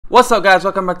What's up guys,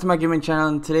 welcome back to my gaming channel.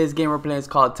 And today's game we're playing is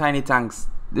called Tiny Tanks.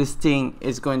 This thing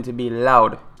is going to be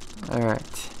loud.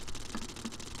 Alright,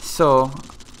 so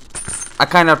I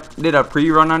kind of did a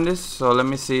pre-run on this, so let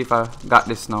me see if I got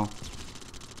this now.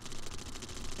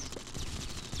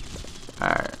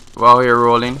 Alright, while we're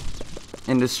rolling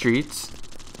in the streets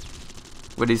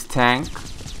with his tank,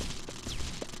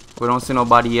 we don't see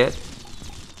nobody yet.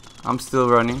 I'm still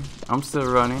running, I'm still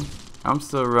running, I'm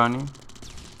still running.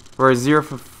 We're 0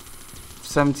 for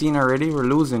 17 already. We're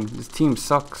losing. This team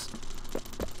sucks.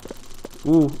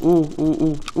 Ooh, ooh, ooh,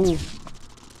 ooh, ooh.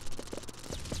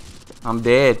 I'm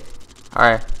dead.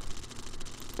 Alright.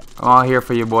 I'm out here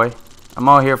for you, boy. I'm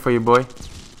out here for you, boy.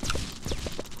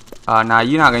 Nah,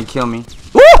 you're not gonna kill me.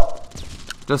 Woo!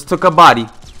 Just took a body.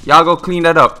 Y'all go clean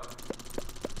that up.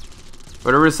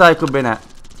 Where the recycle bin at?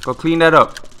 Go clean that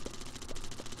up.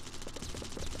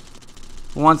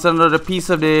 Who wants another piece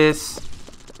of this?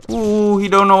 Ooh, he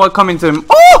don't know what coming to him.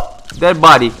 Oh! Dead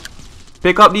body.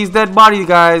 Pick up these dead bodies,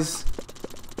 guys.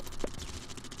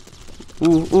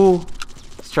 Ooh, ooh.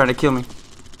 He's trying to kill me.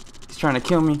 He's trying to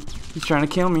kill me. He's trying to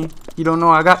kill me. You don't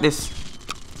know I got this.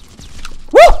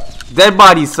 Woo! Dead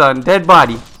body, son. Dead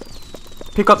body.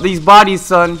 Pick up these bodies,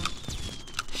 son.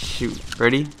 Shoot.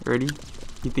 Ready? Ready?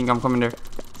 You think I'm coming there?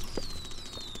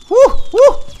 Woo!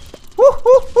 Woo! Woo!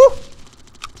 Woo! Woo!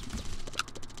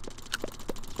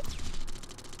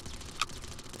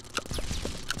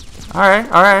 Alright,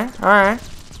 alright, alright,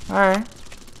 alright.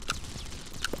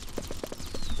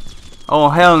 Oh,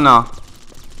 hell no.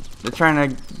 They're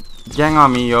trying to gang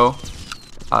on me, yo.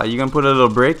 You gonna put a little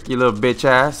brick, you little bitch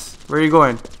ass? Where you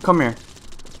going? Come here.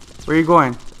 Where you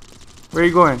going? Where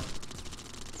you going?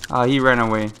 He ran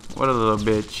away. What a little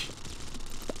bitch.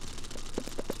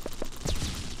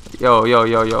 Yo, yo,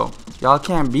 yo, yo. Y'all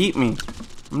can't beat me.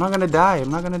 I'm not gonna die.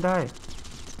 I'm not gonna die.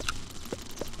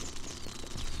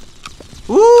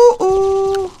 Ooh,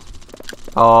 ooh.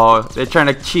 Oh, they're trying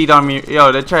to cheat on me.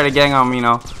 Yo, they're trying to gang on me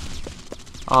now.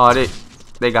 Oh,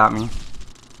 they got me.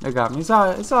 They got me. It's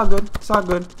all good. It's all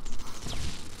good.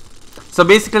 So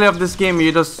basically of this game,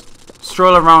 you just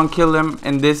stroll around, kill them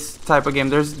in this type of game.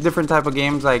 There's different type of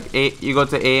games, like you go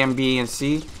to A and B and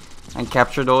C and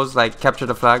capture those, like capture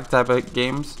the flag type of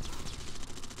games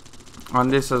on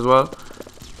this as well.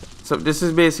 So this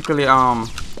is basically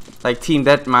like team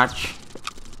deathmatch.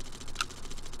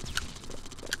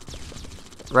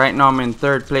 Right now I'm in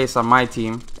 3rd place on my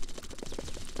team.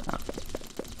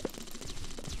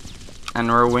 And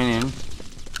we're winning.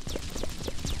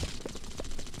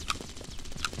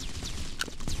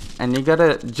 And you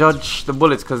gotta judge the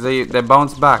bullets because they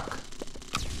bounce back.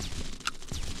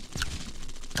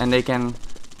 And they can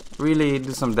really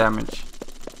do some damage.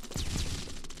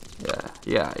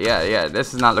 Yeah.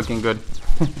 This is not looking good.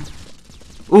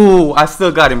 Ooh, I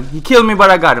still got him. He killed me, but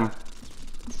I got him.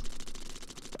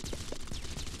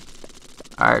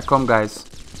 Alright, come guys.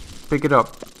 Pick it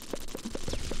up.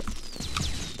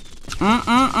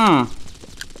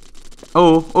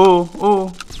 Oh.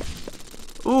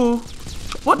 Ooh.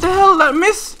 What the hell? That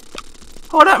miss?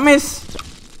 Oh, that miss.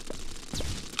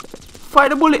 Fire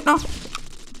the bullet now.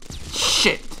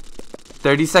 Shit.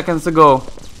 30 seconds to go.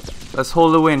 Let's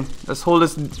hold the win. Let's hold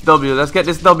this W. Let's get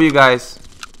this W, guys.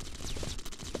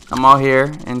 I'm out here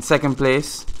in 2nd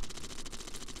place.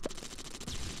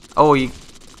 Oh,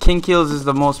 King kills is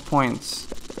the most points,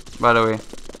 by the way.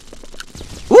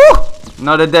 Woo!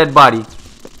 Another dead body.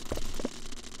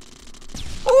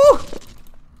 Woo!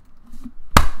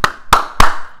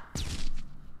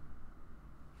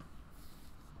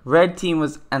 Red team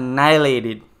was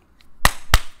annihilated.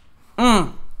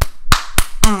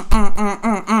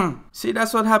 See,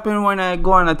 that's what happened when I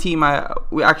go on a team.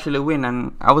 We actually win,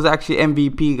 and I was actually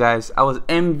MVP, guys. I was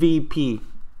MVP,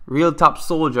 real top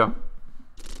soldier.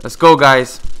 Let's go,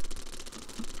 guys.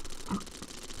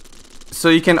 So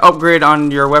you can upgrade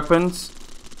on your weapons.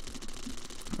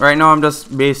 Right now I'm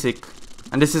just basic.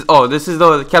 And this is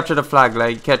the capture the flag,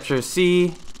 like capture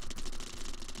C.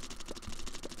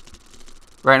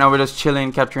 Right now we're just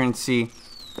chilling, capturing C.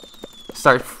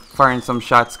 Start firing some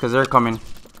shots because they're coming.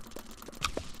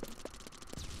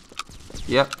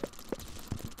 Yep.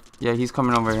 Yeah, he's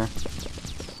coming over here.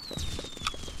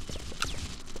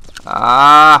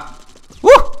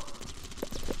 Woo!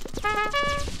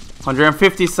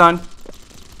 150, son.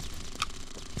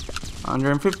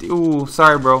 150. Ooh,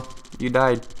 sorry, bro. You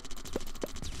died.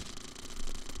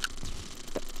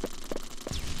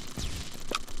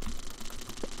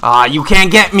 You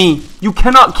can't get me. You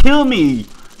cannot kill me.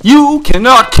 You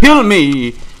cannot kill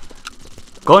me.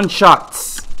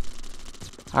 Gunshots.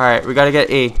 Alright, we gotta get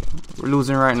A. We're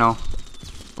losing right now.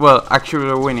 Well, actually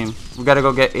we're winning. We gotta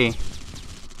go get A.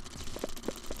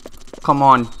 Come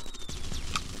on.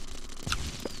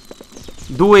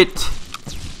 Do it.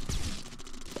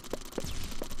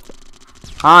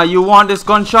 Ah, you want this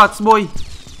gunshots, boy?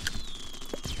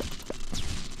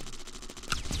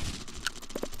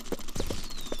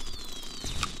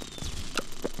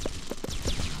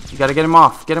 You gotta get him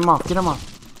off. Get him off. Get him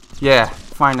off. Yeah,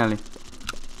 finally.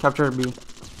 Capture B.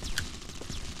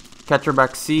 Capture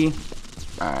back C.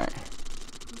 Alright.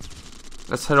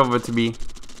 Let's head over to B.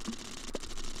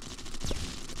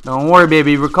 Don't worry,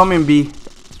 baby. We're coming, B.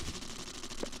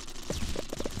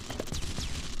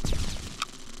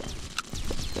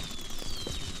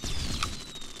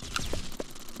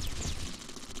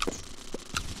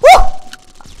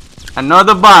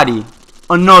 Another body.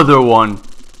 Another one.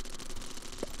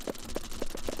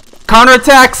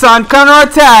 Counterattack, son.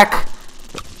 Counterattack.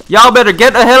 Y'all better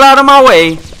get the hell out of my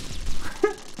way.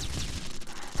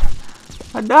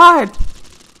 I died.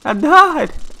 I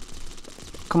died.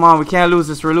 Come on, we can't lose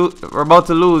this. We're about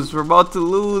to lose. We're about to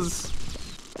lose.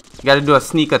 You gotta do a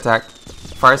sneak attack.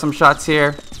 Fire some shots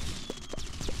here.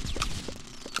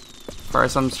 Fire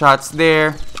some shots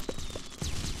there.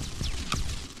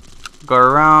 Go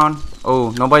around.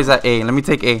 Oh, nobody's at A. Let me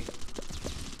take A.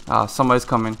 Ah, somebody's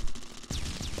coming.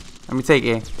 Let me take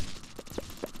A.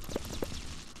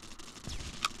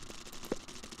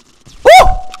 Woo!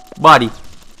 Body.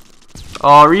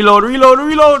 Oh, reload, reload,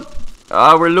 reload.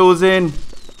 Ah, we're losing.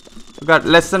 We got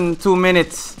less than 2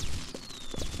 minutes.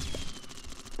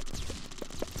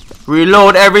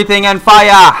 Reload everything and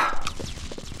fire.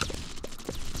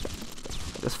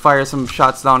 Just fire some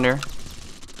shots down there.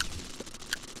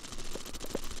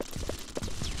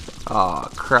 Oh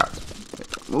crap.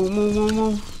 Move, move, move,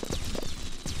 move.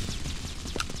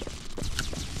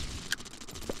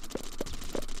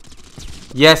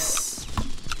 Yes.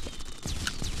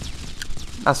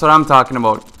 That's what I'm talking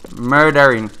about.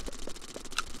 Murdering.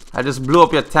 I just blew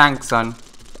up your tank, son.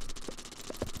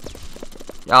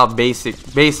 Y'all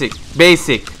basic. Basic.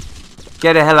 Basic.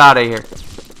 Get the hell out of here.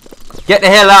 Get the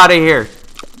hell out of here.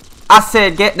 I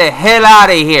said get the hell out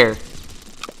of here.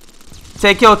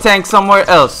 Take your tank somewhere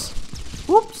else.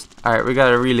 Whoops. Alright, we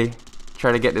gotta really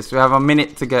try to get this. We have a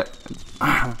minute to get.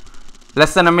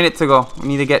 Less than a minute to go. We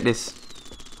need to get this.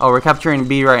 Oh, we're capturing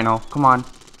B right now. Come on.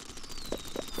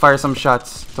 Fire some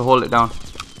shots to hold it down.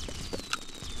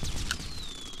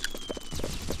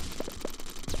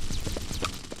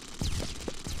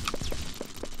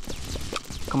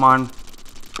 Come on.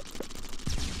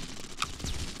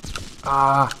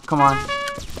 Ah, come on.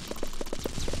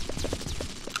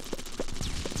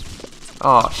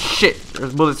 Oh shit,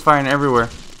 there's bullets firing everywhere.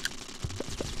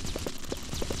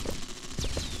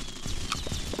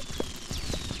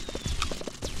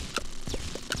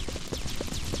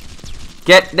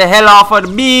 Get the hell off of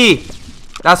the B.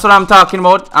 That's what I'm talking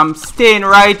about. I'm staying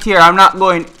right here. I'm not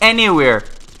going anywhere.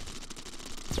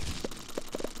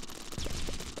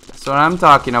 That's what I'm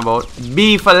talking about.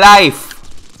 B for life.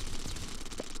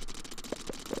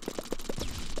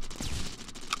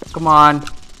 Come on.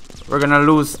 We're gonna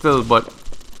lose still, but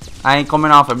I ain't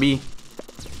coming off a B.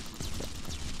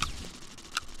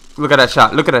 Look at that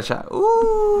shot. Look at that shot.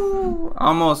 Ooh.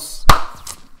 Almost.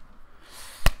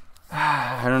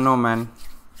 I don't know, man.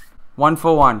 1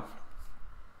 for 1.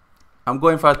 I'm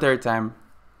going for a third time.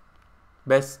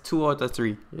 Best 2 out of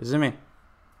 3. You see me?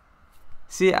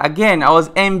 See, again, I was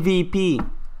MVP.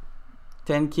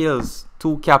 10 kills.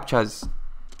 2 captures.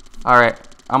 Alright.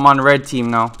 I'm on red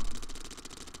team now.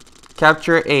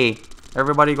 Capture A.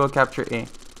 Everybody go capture A.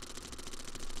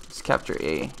 Let's capture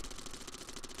A.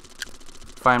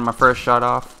 Find my first shot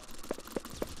off.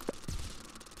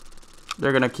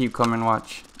 They're gonna keep coming,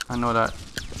 watch. I know that.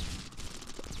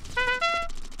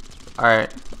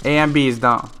 Alright. A and B is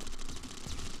down.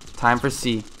 Time for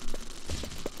C.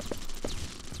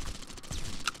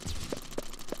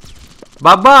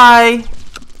 Bye-bye!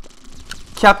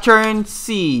 Capturing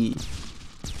C.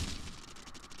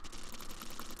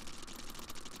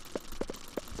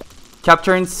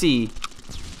 Capturing C.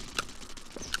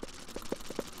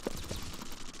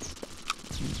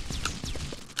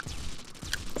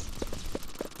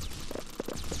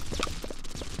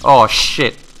 Oh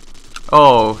shit.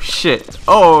 Oh shit.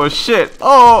 Oh shit.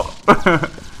 Oh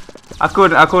I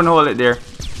couldn't hold it there.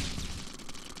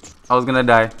 I was gonna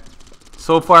die.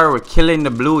 So far we're killing the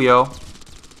blue, yo.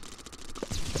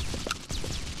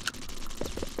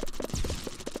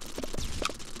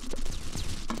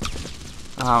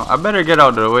 I better get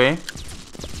out of the way.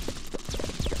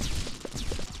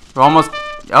 We're almost.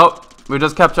 Oh, we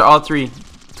just captured all 3.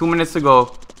 2 minutes to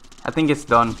go. I think it's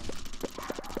done.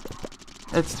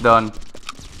 It's done.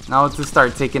 Now to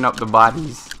start taking up the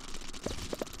bodies.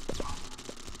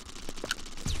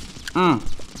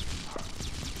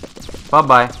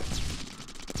 Bye-bye.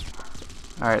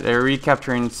 Alright, they're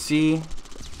recapturing C.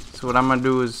 So what I'm gonna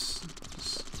do is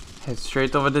head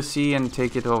straight over to C and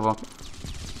take it over.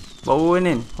 But we're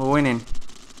winning. We're winning.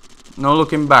 No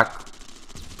looking back.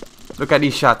 Look at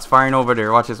these shots firing over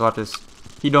there. Watch this, watch this.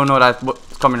 He don't know that's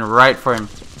coming right for him.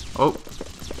 Oh.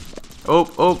 Oh,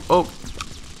 oh, oh.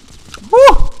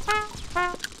 Woo!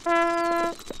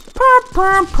 Pum,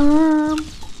 pum, pum.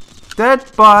 Dead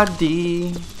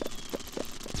body.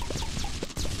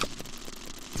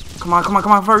 Come on, come on,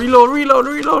 come on. Reload, reload,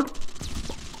 reload.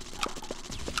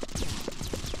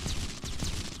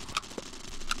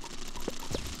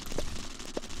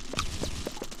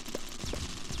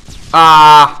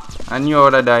 Ah, I knew I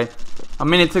would have died. A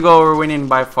minute to go, we're winning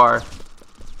by far.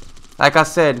 Like I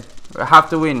said, we have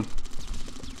to win.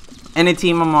 Any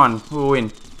team I'm on, we'll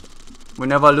win. We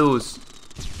never lose.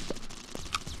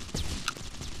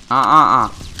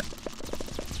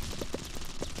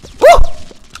 Woo!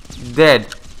 Dead.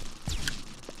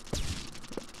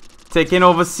 Taking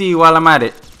over C while I'm at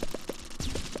it.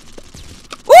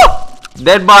 Woo!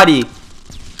 Dead body.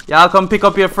 Y'all come pick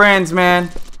up your friends, man.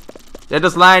 They're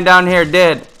just lying down here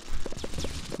dead.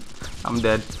 I'm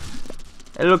dead.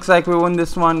 It looks like we won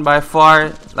this one by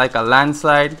far, like a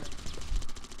landslide.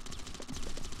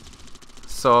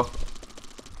 So,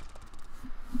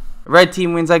 red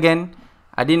team wins again.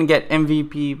 I didn't get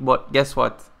MVP, but guess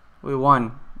what? We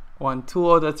won. Won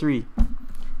 2 out of 3.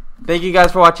 Thank you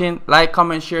guys for watching. Like,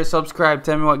 comment, share, subscribe.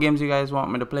 Tell me what games you guys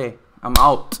want me to play. I'm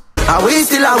out. We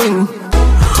still a win.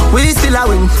 We still a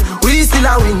win. We still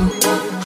a win.